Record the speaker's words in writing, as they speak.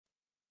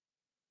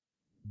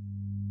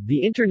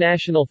The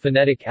International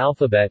Phonetic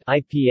Alphabet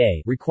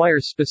 (IPA)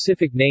 requires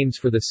specific names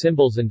for the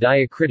symbols and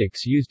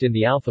diacritics used in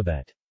the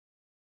alphabet.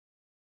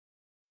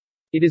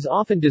 It is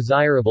often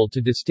desirable to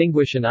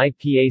distinguish an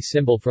IPA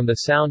symbol from the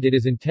sound it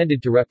is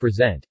intended to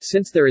represent,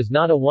 since there is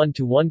not a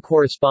one-to-one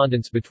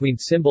correspondence between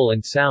symbol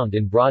and sound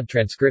in broad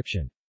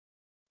transcription.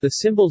 The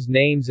symbols'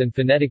 names and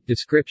phonetic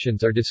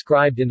descriptions are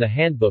described in the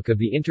Handbook of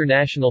the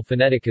International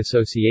Phonetic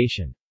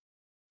Association.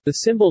 The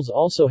symbols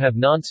also have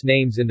nonce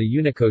names in the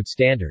Unicode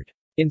standard.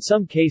 In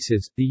some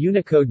cases, the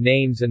Unicode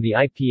names and the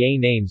IPA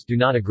names do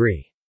not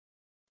agree.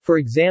 For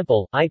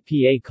example,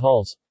 IPA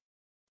calls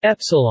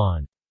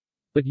epsilon,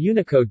 but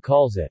Unicode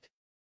calls it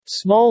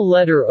small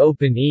letter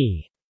open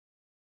e.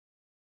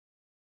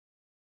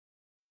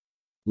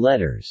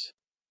 Letters.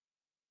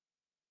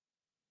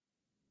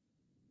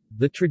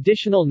 The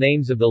traditional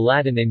names of the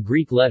Latin and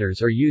Greek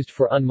letters are used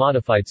for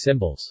unmodified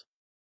symbols.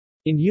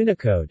 In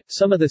Unicode,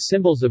 some of the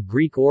symbols of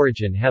Greek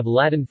origin have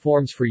Latin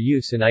forms for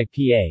use in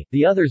IPA,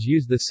 the others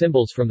use the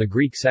symbols from the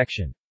Greek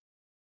section.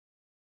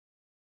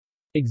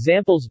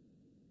 Examples.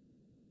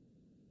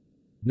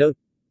 Note: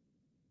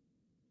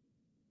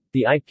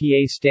 the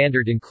IPA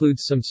standard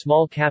includes some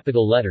small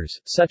capital letters,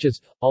 such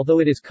as, although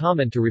it is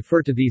common to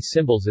refer to these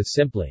symbols as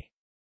simply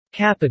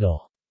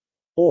capital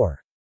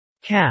or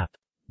cap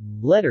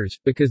letters,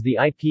 because the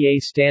IPA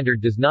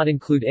standard does not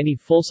include any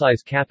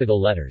full-size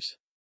capital letters.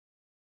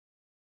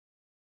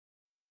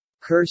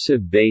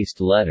 Cursive-based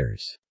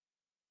letters.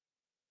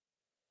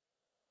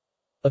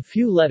 A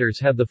few letters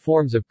have the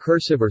forms of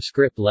cursive or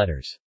script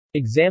letters.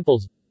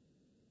 Examples.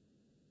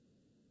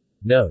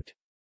 Note: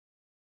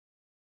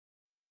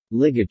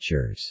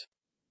 ligatures.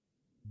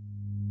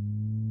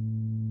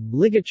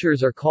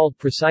 Ligatures are called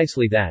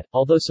precisely that,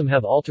 although some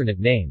have alternate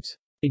names.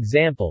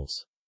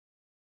 Examples.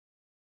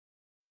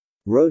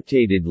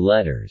 Rotated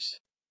letters.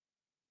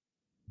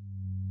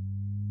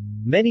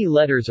 Many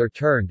letters are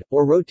turned,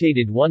 or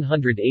rotated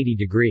 180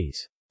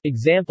 degrees.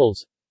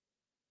 Examples.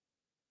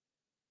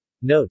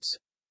 Notes.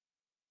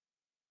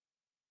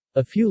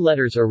 A few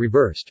letters are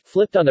reversed,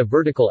 flipped on a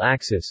vertical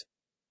axis.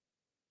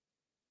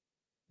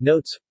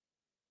 Notes.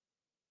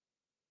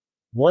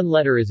 One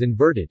letter is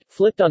inverted,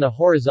 flipped on a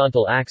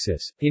horizontal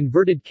axis.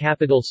 Inverted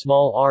capital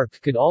small r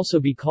could also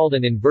be called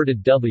an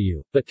inverted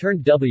W, but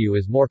turned W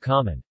is more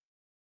common.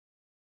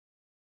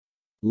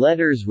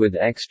 Letters with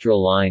extra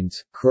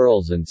lines,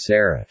 curls and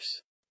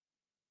serifs.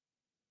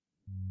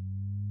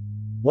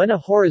 When a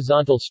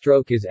horizontal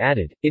stroke is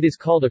added, it is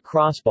called a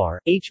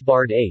crossbar,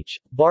 H-barred H,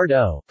 barred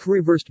O,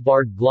 reversed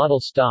barred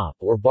glottal stop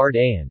or barred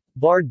AN,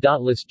 barred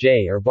dotless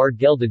J or barred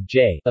gelded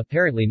J,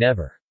 apparently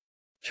never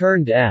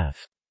turned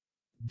F,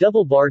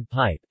 double-barred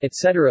pipe,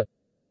 etc.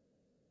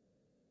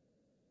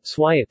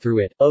 Sway it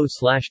through it,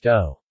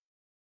 O/O.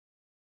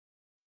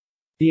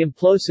 The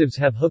implosives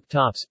have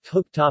hooktops,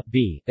 hooktop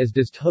B, as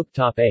does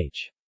hooktop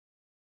H.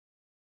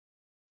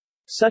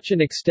 Such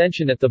an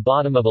extension at the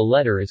bottom of a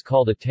letter is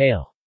called a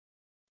tail.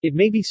 It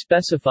may be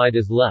specified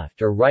as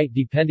left or right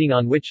depending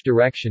on which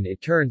direction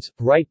it turns,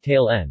 right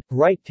tail N,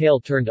 right tail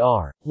turned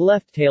R,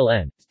 left tail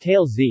N,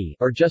 tail Z,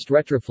 or just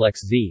retroflex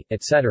Z,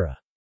 etc.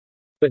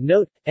 But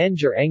note, Eng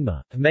or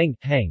engma, hmeng,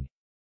 hang.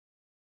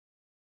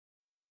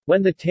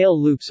 When the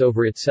tail loops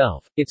over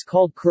itself, it's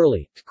called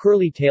curly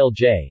tail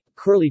J,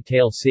 curly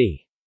tail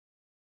C.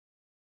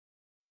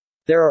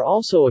 There are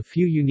also a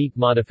few unique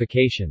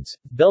modifications.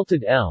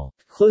 Belted L,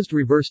 closed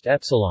reversed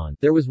epsilon.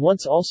 There was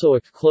once also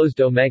a closed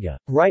omega,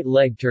 right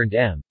leg turned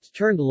M,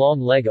 turned long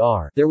leg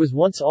R. There was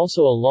once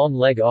also a long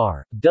leg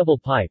R, double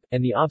pipe,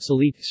 and the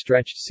obsolete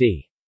stretched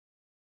C.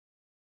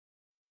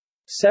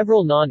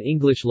 Several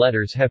non-English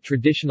letters have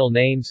traditional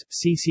names: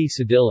 cc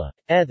cedilla,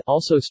 eth,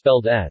 also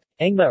spelled eth,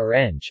 engma or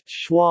eng,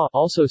 schwa,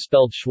 also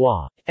spelled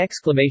schwa,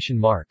 exclamation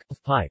mark,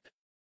 pipe.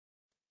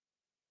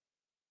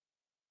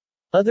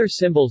 Other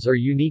symbols are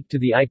unique to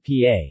the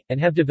IPA, and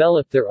have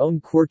developed their own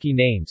quirky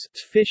names: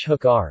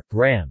 fishhook R,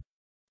 ram,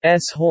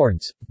 s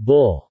horns,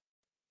 bull,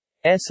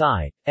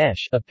 si,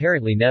 esh,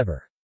 apparently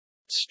never,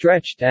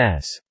 stretched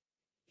s,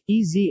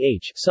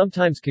 ezh,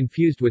 sometimes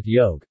confused with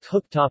yog,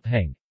 hooktop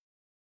hang.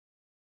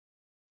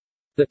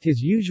 The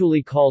is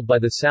usually called by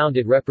the sound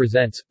it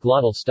represents,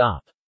 glottal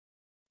stop.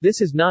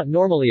 This is not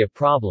normally a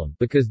problem,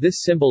 because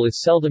this symbol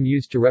is seldom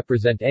used to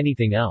represent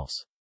anything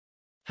else.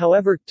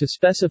 However, to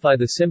specify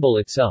the symbol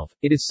itself,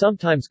 it is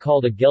sometimes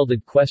called a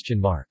gelded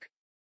question mark.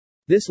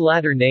 This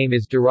latter name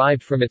is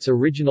derived from its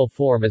original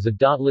form as a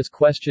dotless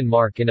question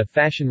mark in a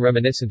fashion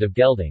reminiscent of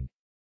gelding.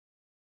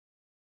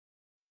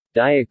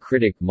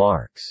 Diacritic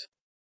marks.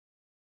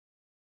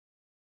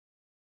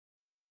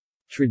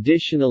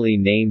 Traditionally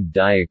named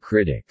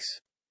diacritics: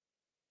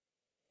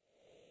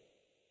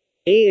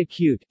 A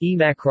acute, E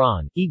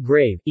macron, E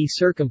grave, E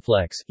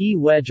circumflex, E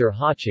wedge or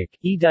hotchkick,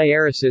 E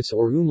diaresis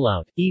or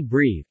umlaut, E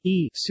breve,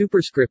 E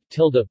superscript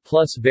tilde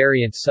plus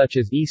variants such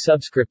as E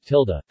subscript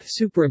tilde,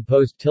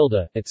 superimposed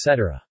tilde,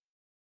 etc.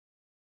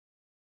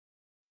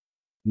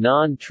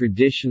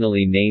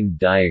 Non-traditionally named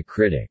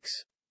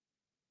diacritics: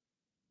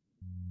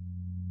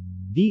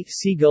 D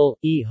seagull,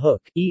 E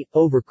hook, E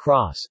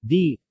overcross,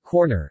 D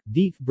corner,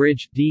 D,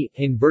 bridge, D,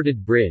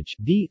 inverted bridge,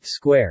 D,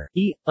 square,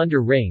 E,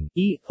 under ring,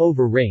 E,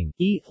 over ring,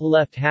 E,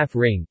 left half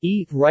ring,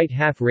 E, right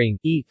half ring,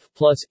 E,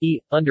 plus,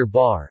 E, under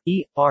bar,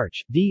 E,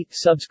 arch, D,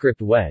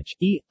 subscript wedge,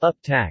 E, up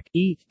tack,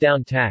 E,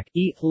 down tack,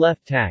 E,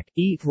 left tack,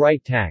 E,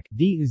 right tack,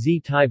 D,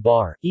 Z tie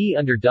bar, E,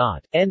 under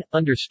dot, N,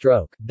 under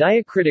stroke.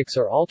 Diacritics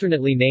are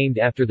alternately named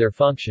after their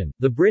function.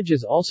 The bridge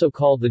is also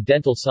called the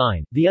dental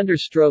sign, the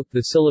understroke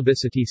the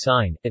syllabicity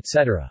sign,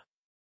 etc.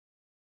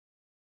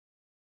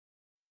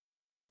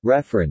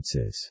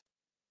 References.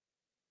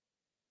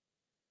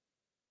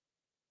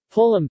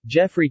 Pullum,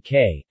 Jeffrey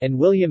K., and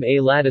William A.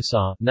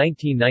 Ladisaw,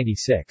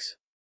 1996.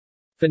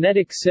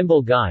 Phonetic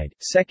Symbol Guide,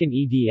 2nd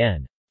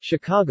ed.n.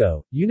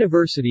 Chicago,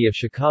 University of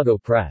Chicago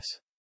Press.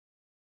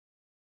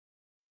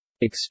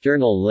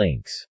 External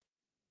links.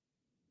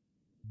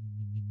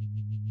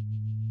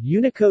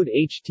 Unicode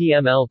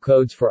HTML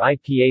codes for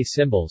IPA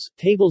symbols,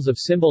 tables of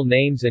symbol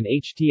names and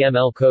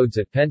HTML codes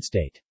at Penn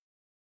State.